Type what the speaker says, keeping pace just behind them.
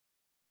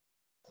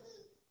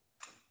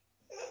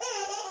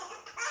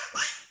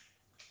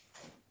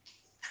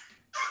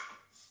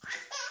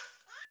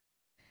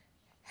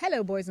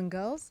Hello boys and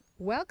girls,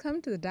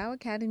 welcome to the Dow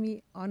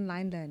Academy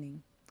online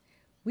learning.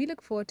 We look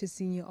forward to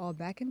seeing you all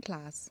back in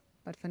class,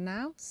 but for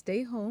now,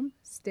 stay home,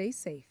 stay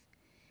safe,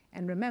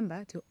 and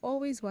remember to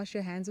always wash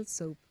your hands with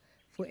soap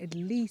for at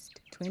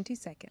least 20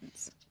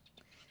 seconds.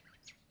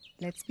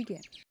 Let's begin.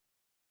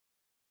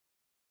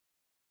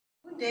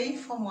 Good day,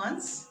 Form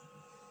 1s.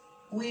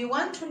 We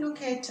want to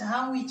look at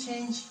how we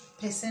change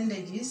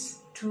percentages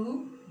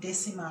to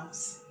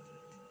decimals.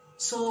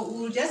 So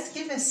we'll just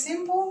give a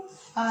simple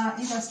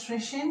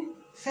illustration,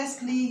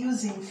 firstly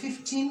using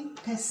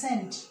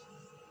 15%.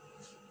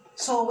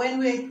 So when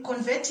we're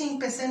converting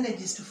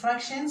percentages to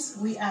fractions,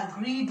 we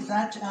agreed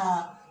that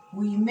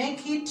we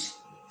make it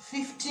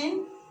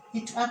 15.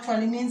 It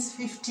actually means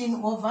 15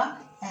 over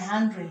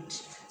 100.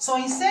 So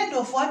instead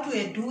of what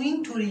we're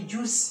doing to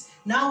reduce,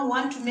 now we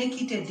want to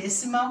make it a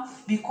decimal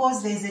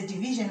because there's a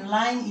division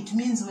line. It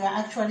means we are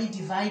actually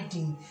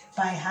dividing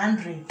by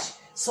 100.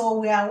 So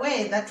we are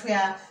aware that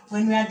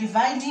when we are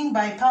dividing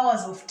by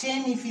powers of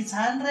 10, if it's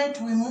 100,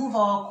 we move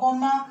our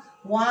comma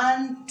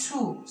 1,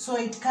 2. So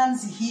it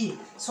comes here.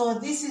 So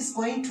this is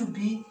going to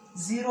be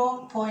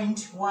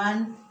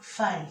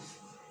 0.15.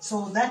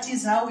 So that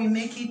is how we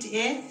make it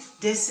a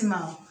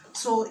decimal.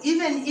 So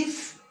even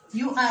if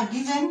you are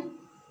given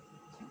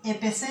a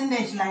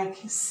percentage like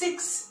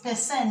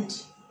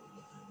 6%,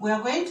 we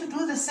are going to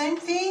do the same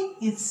thing.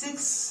 It's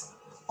 6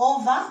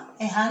 over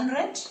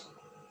 100.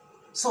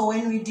 So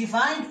when we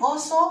divide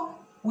also,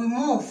 we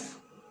move.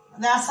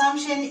 The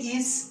assumption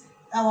is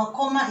our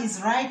comma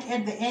is right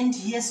at the end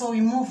here, so we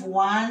move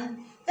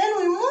 1. Then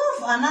we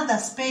move another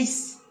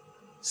space.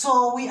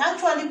 So we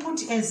actually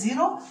put a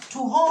 0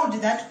 to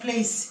hold that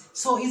place.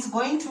 So it's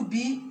going to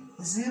be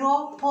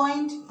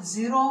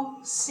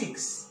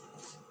 0.06.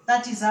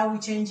 That is how we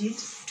change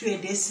it to a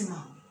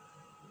decimal.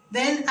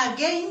 Then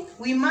again,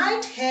 we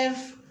might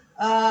have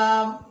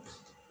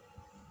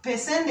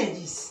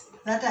percentages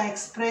that are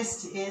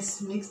expressed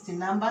as mixed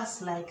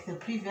numbers like the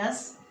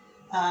previous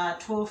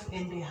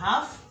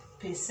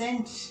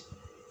 12.5%.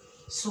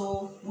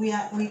 So we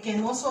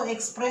can also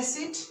express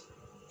it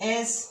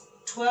as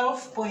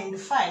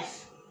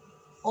 12.5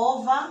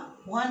 over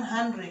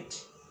 100.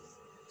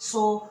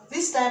 So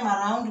this time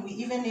around we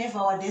even have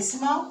our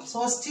decimal.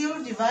 So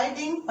still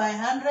dividing by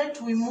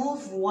 100, we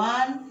move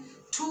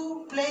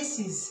 2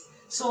 places.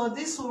 So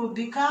this will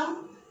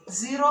become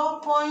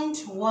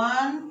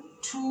 0.125.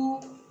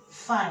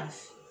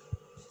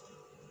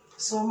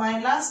 So my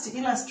last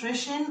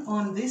illustration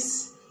on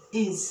this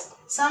is,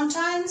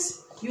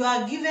 sometimes you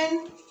are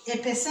given a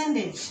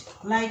percentage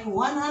like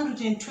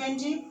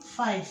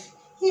 125.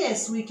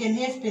 Yes, we can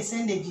have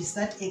percentages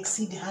that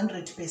exceed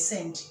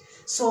 100%.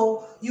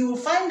 So you will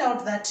find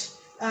out that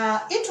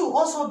it will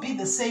also be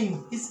the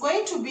same. It's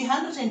going to be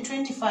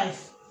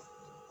 125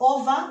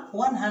 over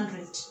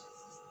 100.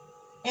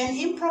 An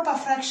improper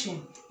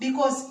fraction,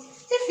 because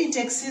if it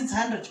exceeds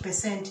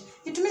 100%,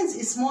 it means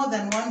it's more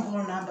than one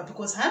whole number,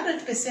 because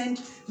 100%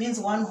 means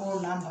one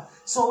whole number.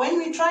 So when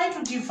we try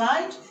to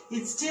divide,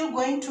 it's still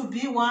going to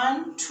be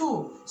 1,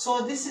 2.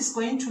 So this is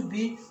going to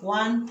be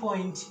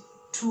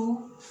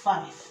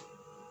 1.25.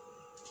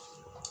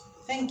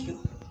 Thank you.